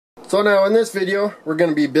So now in this video we're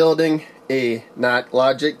going to be building a NOT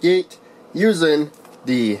logic gate using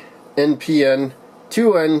the NPN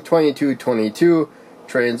 2N2222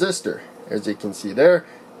 transistor, as you can see there,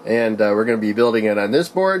 and we're going to be building it on this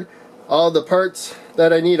board. All the parts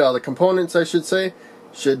that I need, all the components I should say,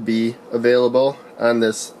 should be available on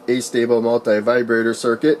this astable multivibrator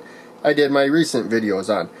circuit I did my recent videos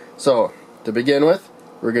on. So to begin with,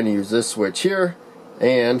 we're going to use this switch here,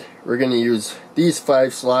 and we're going to use these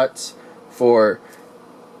 5 slots for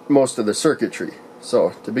most of the circuitry.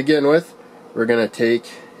 So to begin with, we're going to take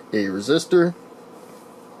a resistor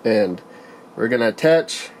and we're going to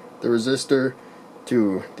attach the resistor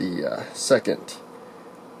to the second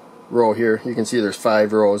row here. You can see there's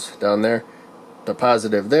 5 rows down there, the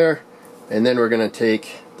positive there, and then we're going to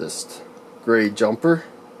take this gray jumper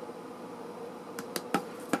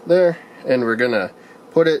there and we're going to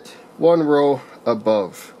put it 1 row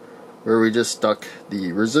above where we just stuck the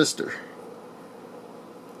resistor.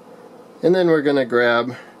 And then we're going to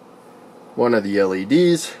grab one of the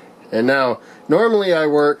LEDs, and now normally I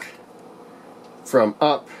work from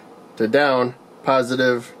up to down,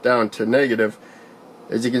 positive down to negative.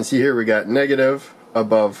 As you can see here, we got negative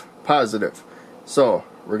above positive. So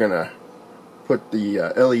we're going to put the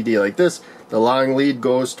LED like this. The long lead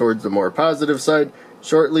goes towards the more positive side,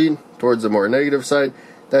 short lead towards the more negative side.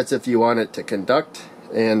 That's if you want it to conduct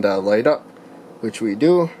and light up, which we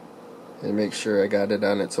do. And make sure I got it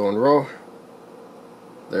on its own row.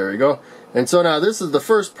 There we go. And so now this is the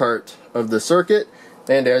first part of the circuit,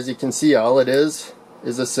 and as you can see, all it is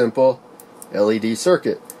a simple LED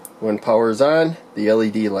circuit. When power's on, the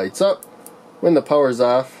LED lights up. When the power's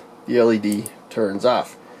off, the LED turns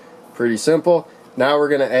off. Pretty simple. Now we're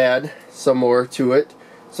going to add some more to it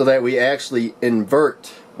so that we actually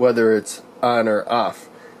invert whether it's on or off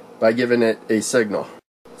by giving it a signal.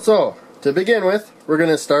 So to begin with, we're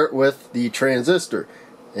going to start with the transistor,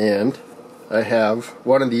 and I have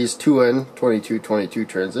one of these 2N2222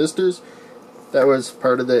 transistors that was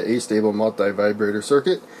part of the astable multivibrator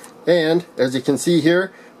circuit. And as you can see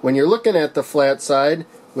here, when you're looking at the flat side,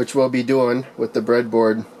 which we'll be doing with the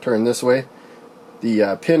breadboard turned this way,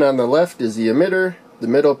 the pin on the left is the emitter, the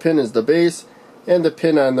middle pin is the base, and the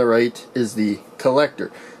pin on the right is the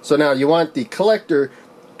collector. So now you want the collector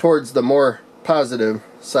towards the more positive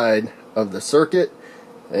side of the circuit,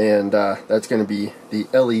 and that's going to be the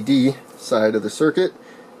LED side of the circuit.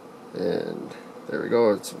 And there we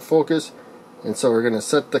go, it's in focus. And so we're going to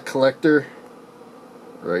set the collector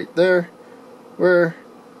right there where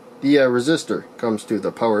the resistor comes to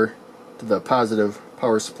the power, to the positive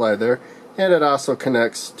power supply there, and it also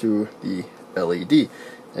connects to the LED.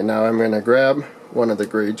 And now I'm going to grab one of the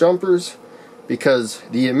gray jumpers because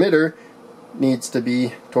the emitter needs to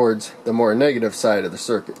be towards the more negative side of the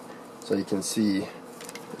circuit. So you can see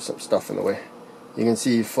there's some stuff in the way. You can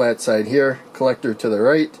see flat side here, collector to the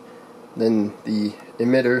right, then the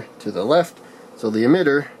emitter to the left. So the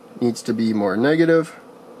emitter needs to be more negative.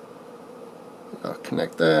 I'll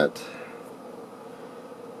connect that.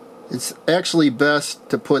 It's actually best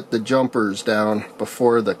to put the jumpers down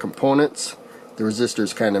before the components. The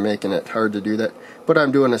resistor's kind of making it hard to do that, but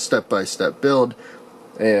I'm doing a step-by-step build.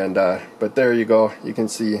 And but there you go, you can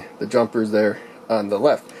see the jumpers there on the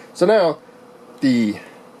left. So now the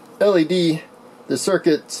LED, the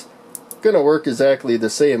circuit's gonna work exactly the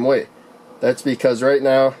same way. That's because right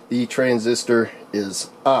now the transistor is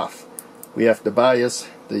off. We have to bias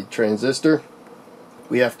the transistor.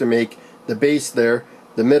 We have to make the base there,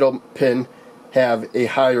 the middle pin, have a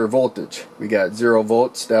higher voltage. We got 0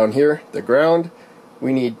 volts down here, the ground.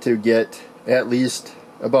 We need to get at least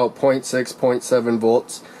about 0.6, 0.7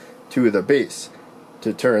 volts to the base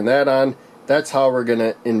to turn that on. That's how we're going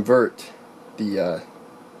to invert the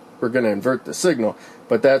signal,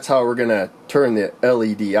 but that's how we're going to turn the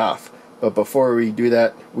LED off. But before we do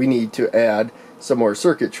that, we need to add some more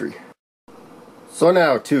circuitry. So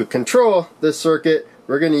now to control this circuit,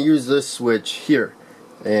 we're going to use this switch here,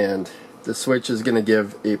 and the switch is going to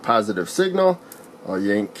give a positive signal. I'll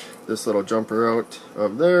yank this little jumper out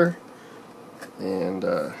of there, and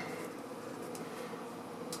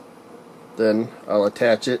then I'll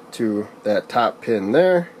attach it to that top pin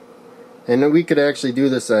there. And then we could actually do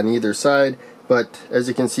this on either side, but as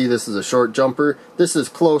you can see, this is a short jumper. This is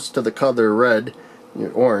close to the color red,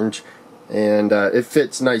 orange, and it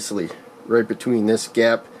fits nicely right between this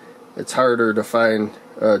gap. It's harder to find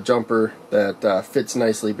a jumper that fits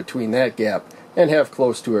nicely between that gap and have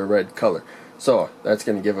close to a red color. So that's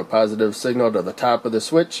going to give a positive signal to the top of the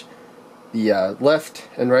switch. The left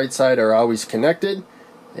and right side are always connected,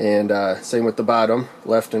 and same with the bottom.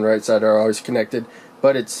 Left and right side are always connected,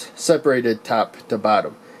 but it's separated top to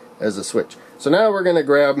bottom. as a switch. So now we're going to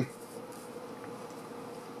grab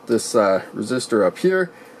this resistor up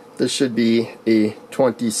here. This should be a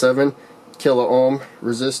 27 kilo ohm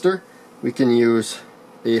resistor. We can use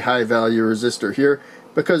a high value resistor here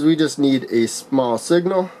because we just need a small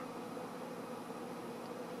signal.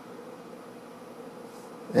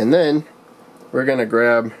 And then we're going to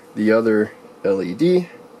grab the other LED.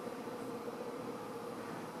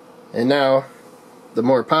 And now the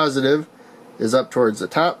more positive is up towards the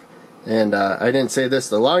top. And I didn't say this,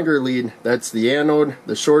 the longer lead, that's the anode.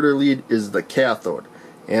 The shorter lead is the cathode.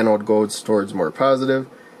 Anode goes towards more positive.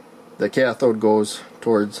 The cathode goes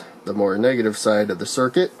towards the more negative side of the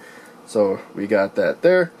circuit. So we got that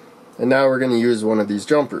there. And now we're going to use one of these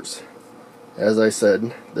jumpers. As I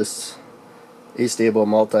said, this astable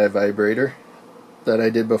multivibrator that I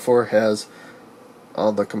did before has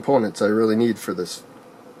all the components I really need for this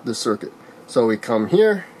circuit. So we come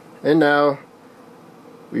here, and now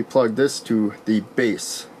we plug this to the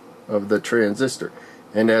base of the transistor.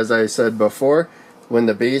 And as I said before, when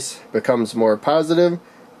the base becomes more positive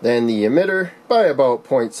than the emitter by about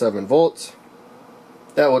 0.7 volts,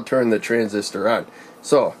 that will turn the transistor on.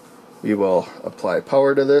 So we will apply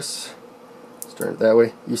power to this. Let's turn it that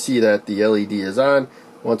way. You see that the LED is on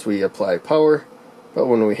once we apply power, but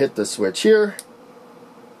when we hit the switch here,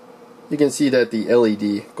 you can see that the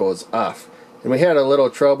LED goes off. And we had a little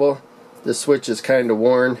trouble. This switch is kind of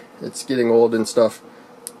worn. It's getting old and stuff.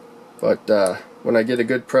 But when I get a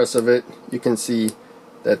good press of it, you can see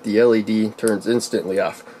that the LED turns instantly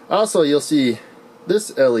off. Also, you'll see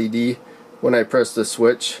this LED, when I press the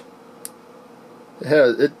switch,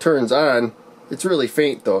 it turns on. It's really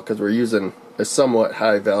faint though, because we're using a somewhat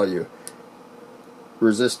high value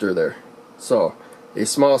resistor there. So a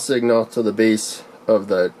small signal to the base of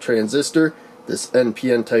the transistor, this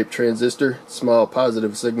NPN type transistor, small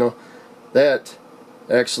positive signal, that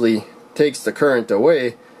actually takes the current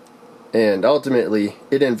away, and ultimately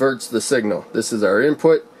it inverts the signal. This is our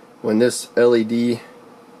input. When this LED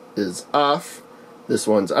is off, this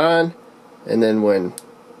one's on, and then when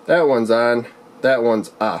that one's on, that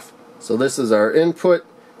one's off. So this is our input,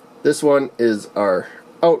 this one is our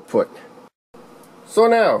output. So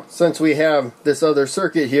now, since we have this other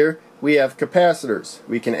circuit here, we have capacitors.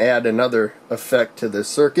 We can add another effect to this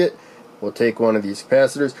circuit. We'll take one of these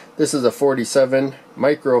capacitors. This is a 47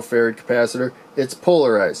 microfarad capacitor. It's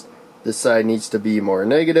polarized. This side needs to be more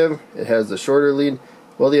negative. It has a shorter lead.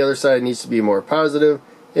 Well, the other side needs to be more positive.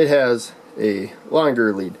 It has a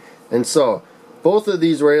longer lead. And so, both of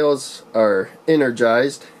these rails are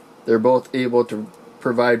energized. They're both able to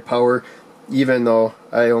provide power, even though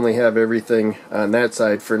I only have everything on that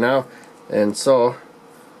side for now. And so,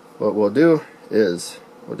 what we'll do is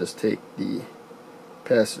we'll just take the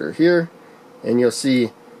capacitor here, and you'll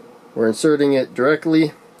see we're inserting it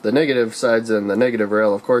directly. The negative side's in the negative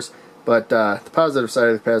rail, of course, but the positive side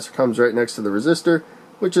of the capacitor comes right next to the resistor,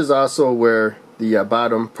 which is also where the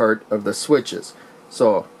bottom part of the switch is.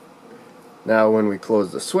 So now when we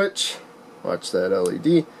close the switch, watch that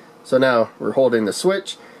LED. So now we're holding the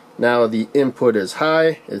switch. Now the input is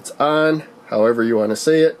high, it's on, however you want to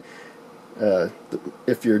say it.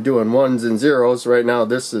 If you're doing ones and zeros, right now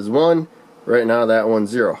this is 1, right now that one's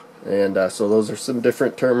 0. And so those are some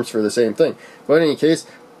different terms for the same thing. But in any case,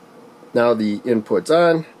 now the input's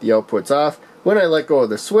on, the output's off. When I let go of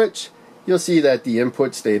the switch, you'll see that the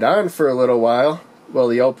input stayed on for a little while, well,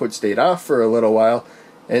 the output stayed off for a little while,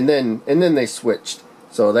 and then they switched.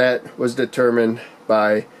 So that was determined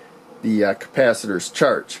by the capacitor's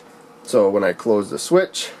charge. So when I close the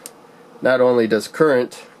switch, not only does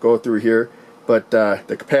current go through here, but the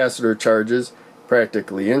capacitor charges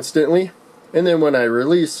practically instantly. And then when I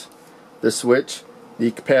release the switch,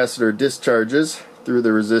 the capacitor discharges through the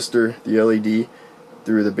resistor, the LED,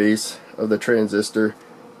 through the base of the transistor,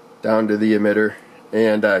 down to the emitter,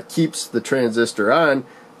 and keeps the transistor on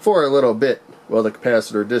for a little bit while the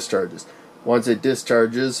capacitor discharges. Once it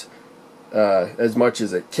discharges as much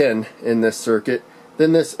as it can in this circuit,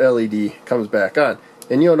 then this LED comes back on.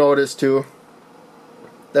 And you'll notice too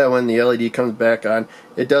that when the LED comes back on,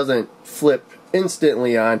 it doesn't flip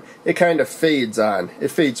instantly on, it kind of fades on. It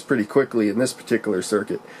fades pretty quickly in this particular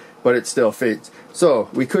circuit, but it still fades. So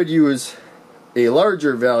we could use a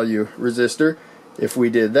larger value resistor. If we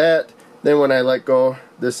did that, then when I let go,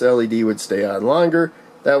 this LED would stay on longer,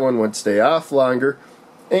 that one would stay off longer,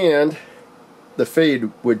 and the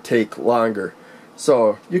fade would take longer.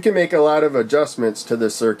 So you can make a lot of adjustments to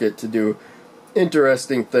this circuit to do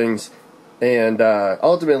interesting things, and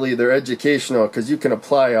ultimately they're educational because you can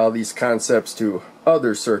apply all these concepts to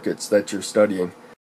other circuits that you're studying.